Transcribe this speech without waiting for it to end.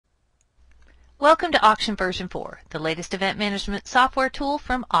Welcome to Auction version 4, the latest event management software tool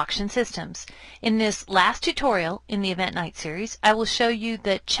from Auction Systems. In this last tutorial in the Event Night series, I will show you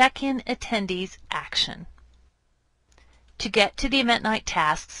the Check-in Attendees action. To get to the Event Night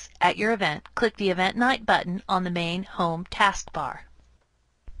tasks at your event, click the Event Night button on the main home taskbar.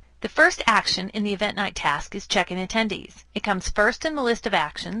 The first action in the Event Night task is Check-in Attendees. It comes first in the list of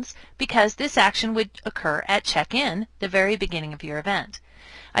actions because this action would occur at check-in, the very beginning of your event.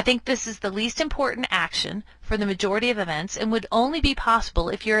 I think this is the least important action for the majority of events and would only be possible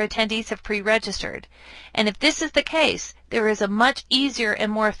if your attendees have pre-registered. And if this is the case, there is a much easier and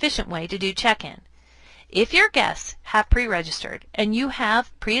more efficient way to do check-in. If your guests have pre-registered and you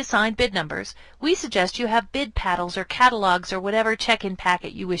have pre-assigned bid numbers, we suggest you have bid paddles or catalogs or whatever check-in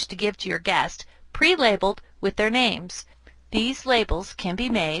packet you wish to give to your guest pre-labeled with their names. These labels can be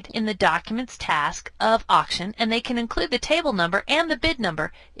made in the Documents task of Auction, and they can include the table number and the bid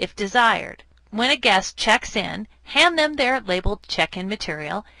number if desired. When a guest checks in, hand them their labeled check-in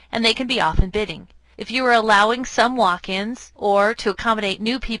material, and they can be off and bidding. If you are allowing some walk-ins or to accommodate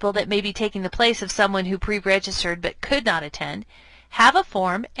new people that may be taking the place of someone who pre-registered but could not attend, have a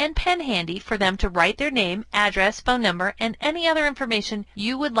form and pen handy for them to write their name, address, phone number, and any other information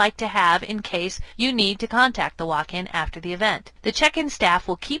you would like to have in case you need to contact the walk-in after the event. The check-in staff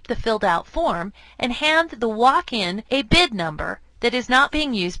will keep the filled out form and hand the walk-in a bid number that is not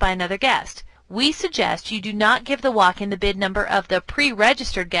being used by another guest. We suggest you do not give the walk-in the bid number of the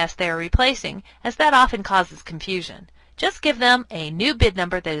pre-registered guest they are replacing, as that often causes confusion. Just give them a new bid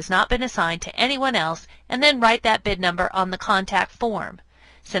number that has not been assigned to anyone else, and then write that bid number on the contact form.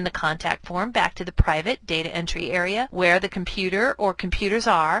 Send the contact form back to the private data entry area where the computer or computers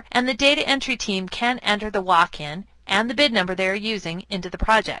are, and the data entry team can enter the walk-in and the bid number they are using into the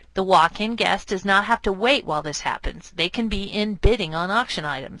project. The walk-in guest does not have to wait while this happens. They can be in bidding on auction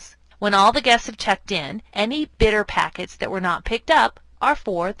items. When all the guests have checked in, any bidder packets that were not picked up are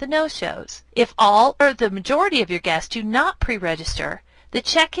for the no-shows. If all or the majority of your guests do not pre-register, the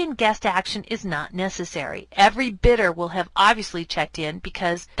check-in guest action is not necessary. Every bidder will have obviously checked in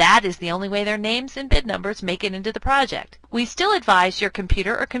because that is the only way their names and bid numbers make it into the project. We still advise your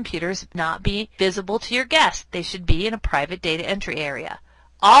computer or computers not be visible to your guests. They should be in a private data entry area.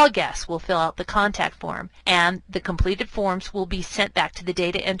 All guests will fill out the contact form, and the completed forms will be sent back to the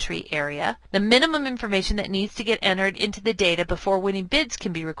data entry area. The minimum information that needs to get entered into the data before winning bids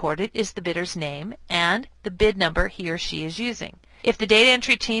can be recorded is the bidder's name and the bid number he or she is using. If the data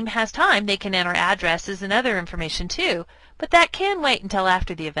entry team has time, they can enter addresses and other information too, but that can wait until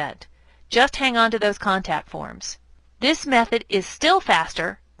after the event. Just hang on to those contact forms. This method is still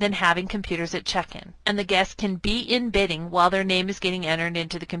faster than having computers at check-in, and the guests can be in bidding while their name is getting entered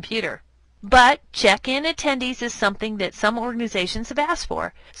into the computer. But check-in attendees is something that some organizations have asked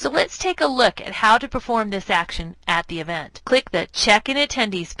for, so let's take a look at how to perform this action at the event. Click the Check-in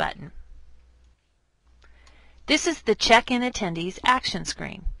Attendees button. This is the Check-in Attendees action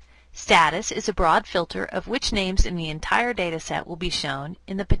screen. Status is a broad filter of which names in the entire dataset will be shown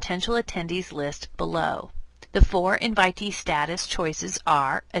in the potential attendees list below. The 4 invitee status choices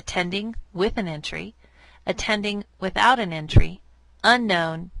are attending with an entry, attending without an entry,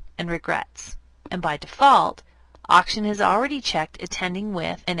 unknown, and regrets. And by default, Auction has already checked attending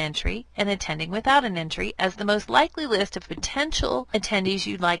with an entry and attending without an entry as the most likely list of potential attendees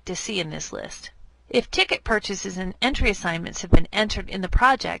you'd like to see in this list. If ticket purchases and entry assignments have been entered in the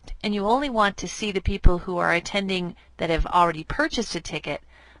project and you only want to see the people who are attending that have already purchased a ticket,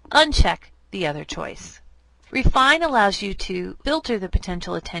 uncheck the other choice. Refine allows you to filter the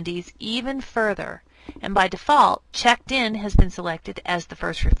potential attendees even further, and by default, checked in has been selected as the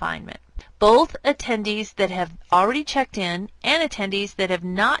first refinement. Both attendees that have already checked in and attendees that have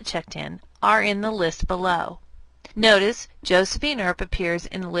not checked in are in the list below. Notice Josephine Earp appears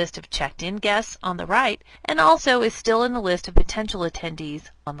in the list of checked-in guests on the right and also is still in the list of potential attendees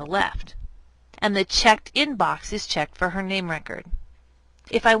on the left. And the checked-in box is checked for her name record.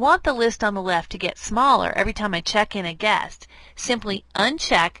 If I want the list on the left to get smaller every time I check in a guest, simply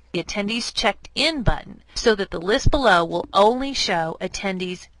uncheck the Attendees Checked In button so that the list below will only show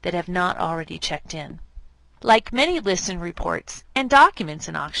attendees that have not already checked in. Like many lists and reports and documents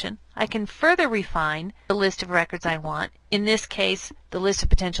in Auction, I can further refine the list of records I want, in this case the list of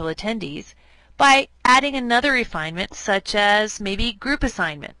potential attendees, by adding another refinement such as maybe group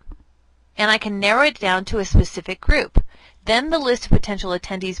assignment. And I can narrow it down to a specific group. Then the list of potential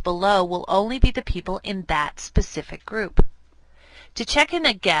attendees below will only be the people in that specific group. To check in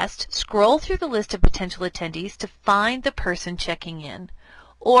a guest, scroll through the list of potential attendees to find the person checking in,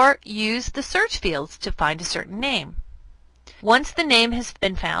 or use the search fields to find a certain name. Once the name has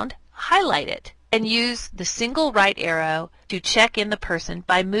been found, highlight it and use the single right arrow to check in the person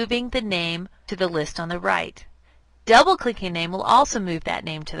by moving the name to the list on the right. Double-clicking a name will also move that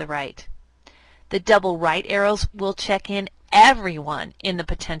name to the right. The double right arrows will check in everyone in the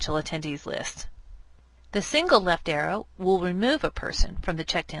potential attendees list. The single left arrow will remove a person from the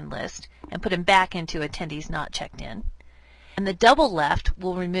checked-in list and put him back into attendees not checked in. And the double left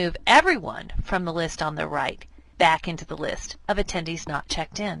will remove everyone from the list on the right back into the list of attendees not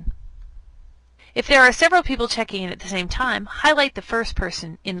checked in. If there are several people checking in at the same time, highlight the first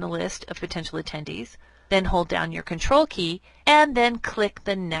person in the list of potential attendees, then hold down your Control key, and then click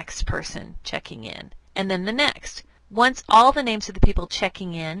the next person checking in, and then the next. Once all the names of the people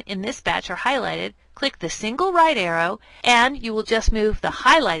checking in this batch are highlighted, click the single right arrow, and you will just move the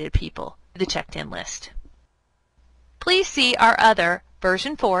highlighted people to the checked-in list. Please see our other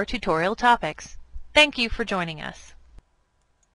version 4 tutorial topics. Thank you for joining us.